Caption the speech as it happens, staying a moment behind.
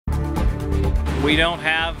We don't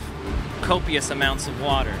have copious amounts of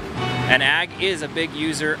water, and ag is a big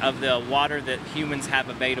user of the water that humans have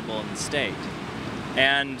available in the state.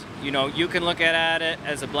 And you know, you can look at it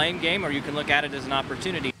as a blame game, or you can look at it as an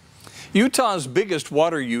opportunity. Utah's biggest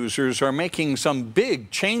water users are making some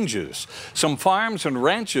big changes. Some farms and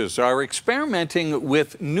ranches are experimenting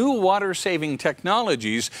with new water-saving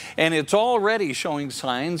technologies, and it's already showing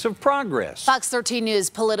signs of progress. Fox 13 News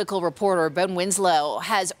political reporter Ben Winslow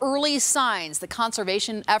has early signs the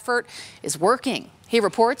conservation effort is working. He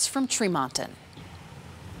reports from Tremonton.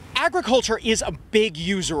 Agriculture is a big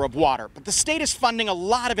user of water, but the state is funding a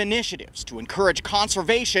lot of initiatives to encourage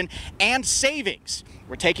conservation and savings.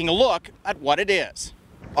 We're taking a look at what it is.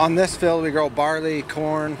 On this field, we grow barley,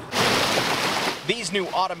 corn. These new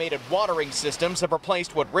automated watering systems have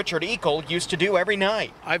replaced what Richard Eakle used to do every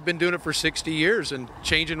night. I've been doing it for 60 years, and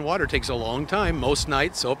changing water takes a long time, most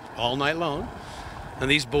nights, up all night long. And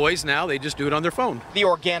these boys now, they just do it on their phone. The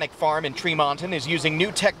organic farm in Tremonton is using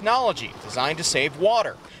new technology designed to save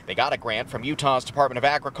water. They got a grant from Utah's Department of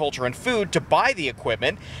Agriculture and Food to buy the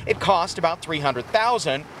equipment. It cost about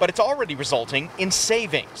 $300,000, but it's already resulting in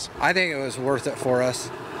savings. I think it was worth it for us.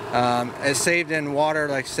 It saved in water,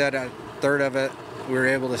 like I said, a third of it we were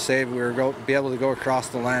able to save. We were be able to go across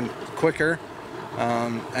the land quicker,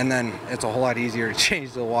 and then it's a whole lot easier to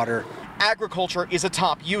change the water. Agriculture is a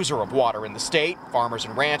top user of water in the state. Farmers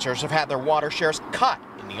and ranchers have had their water shares cut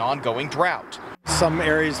in the ongoing drought. Some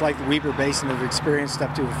areas like the Weber Basin have experienced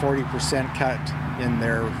up to a 40% cut in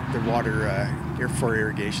their water for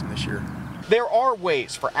irrigation this year. There are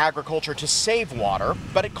ways for agriculture to save water,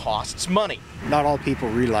 but it costs money. Not all people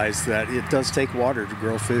realize that it does take water to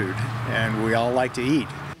grow food, and we all like to eat.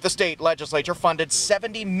 The state legislature funded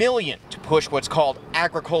 $70 million to push what's called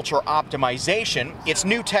agriculture optimization. It's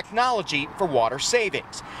new technology for water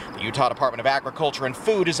savings. The Utah Department of Agriculture and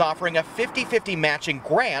Food is offering a 50-50 matching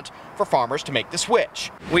grant for farmers to make the switch.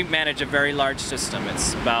 We manage a very large system.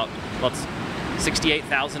 It's about, well, it's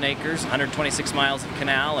 68,000 acres, 126 miles of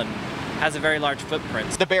canal, and has a very large footprint.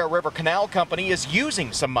 The Bear River Canal Company is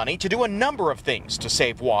using some money to do a number of things to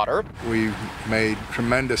save water. We've made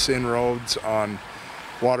tremendous inroads on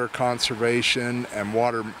water conservation and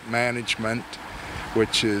water management,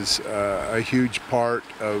 which is a huge part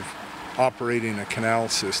of operating a canal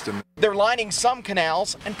system. They're lining some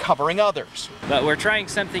canals and covering others. But we're trying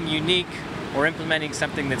something unique. We're implementing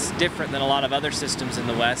something that's different than a lot of other systems in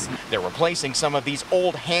the West. They're replacing some of these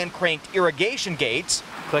old hand-cranked irrigation gates.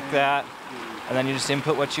 Click that, and then you just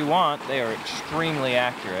input what you want. They are extremely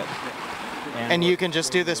accurate. And you can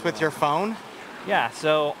just do this with your phone? Yeah,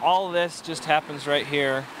 so all of this just happens right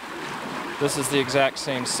here. This is the exact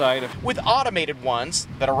same site. With automated ones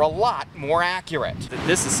that are a lot more accurate.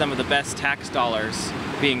 This is some of the best tax dollars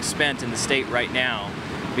being spent in the state right now,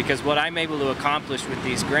 because what I'm able to accomplish with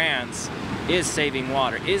these grants is saving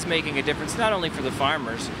water, is making a difference not only for the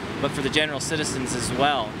farmers, but for the general citizens as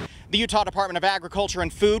well. The Utah Department of Agriculture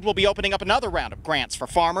and Food will be opening up another round of grants for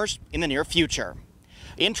farmers in the near future.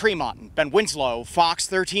 In Tremonton, Ben Winslow, Fox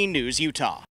 13 News, Utah.